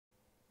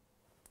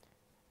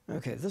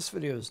Okay, this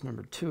video is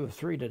number 2 of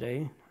 3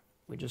 today.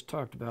 We just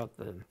talked about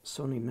the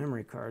Sony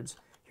memory cards.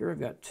 Here I've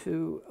got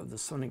 2 of the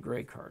Sony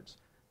gray cards.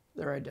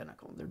 They're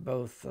identical. They're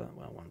both,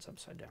 well, one's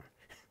upside down.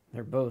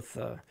 They're both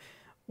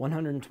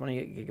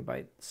 128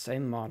 gigabyte,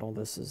 same model.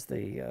 This is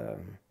the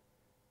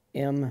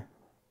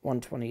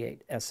M128,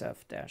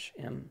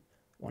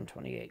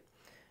 SF-M128.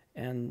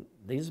 And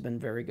these have been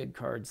very good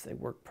cards. They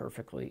work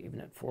perfectly, even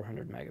at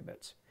 400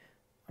 megabits.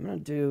 I'm going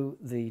to do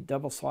the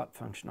double slot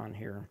function on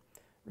here,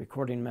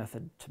 recording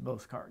method to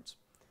both cards.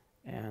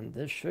 And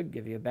this should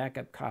give you a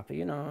backup copy,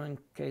 you know, in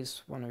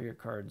case one of your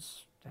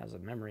cards has a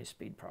memory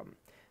speed problem.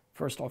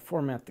 First, I'll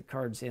format the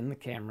cards in the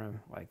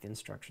camera, like the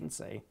instructions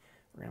say.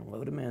 We're going to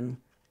load them in.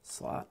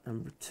 Slot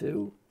number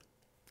 2,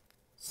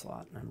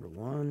 slot number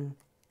 1,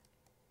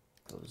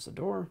 close the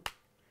door.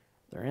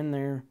 They're in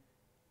there.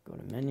 Go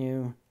to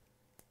menu,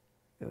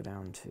 go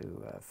down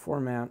to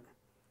format,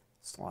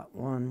 slot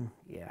 1.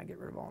 Yeah, get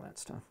rid of all that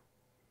stuff.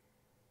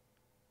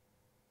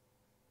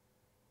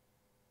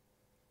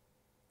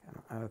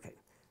 Okay,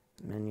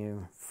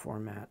 menu,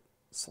 format,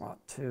 slot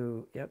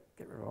 2. Yep,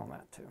 get rid of all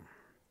that too.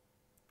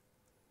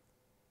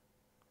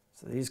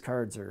 So these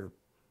cards are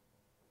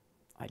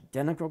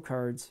identical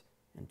cards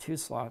in 2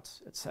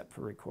 slots. It's set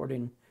for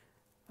recording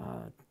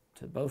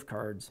to both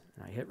cards.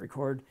 And I hit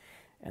record,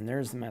 and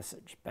there's the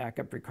message.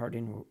 Backup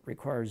recording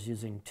requires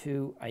using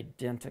 2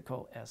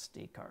 identical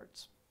SD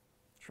cards.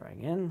 Try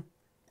again.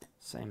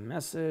 Same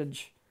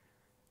message.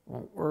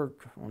 Won't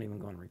work. Won't even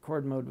go in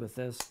record mode with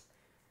this.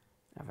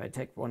 Now, if I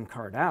take one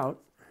card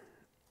out,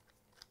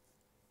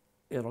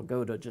 it'll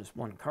go to just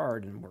one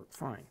card and work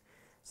fine.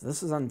 So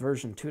this is on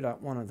version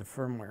 2.1 of the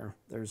firmware.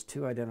 There's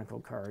 2 identical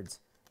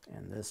cards,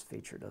 and this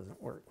feature doesn't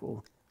work.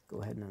 We'll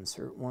go ahead and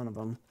insert one of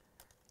them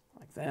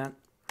like that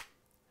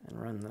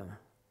and run the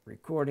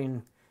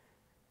recording.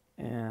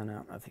 And I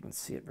don't know if you can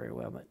see it very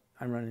well, but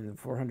I'm running the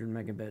 400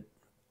 megabit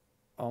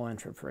all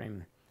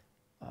intra-frame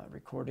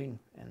recording,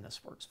 and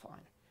this works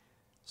fine.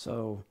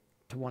 So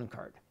to one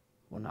card,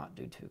 will not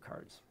do 2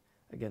 cards.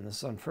 Again, this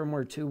is on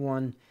firmware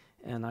 2.1,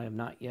 and I have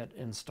not yet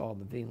installed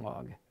the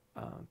vlog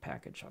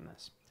package on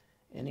this.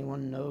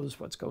 Anyone knows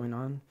what's going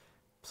on?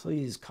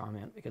 Please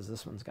comment, because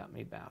this one's got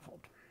me baffled.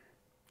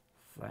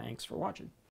 Thanks for watching.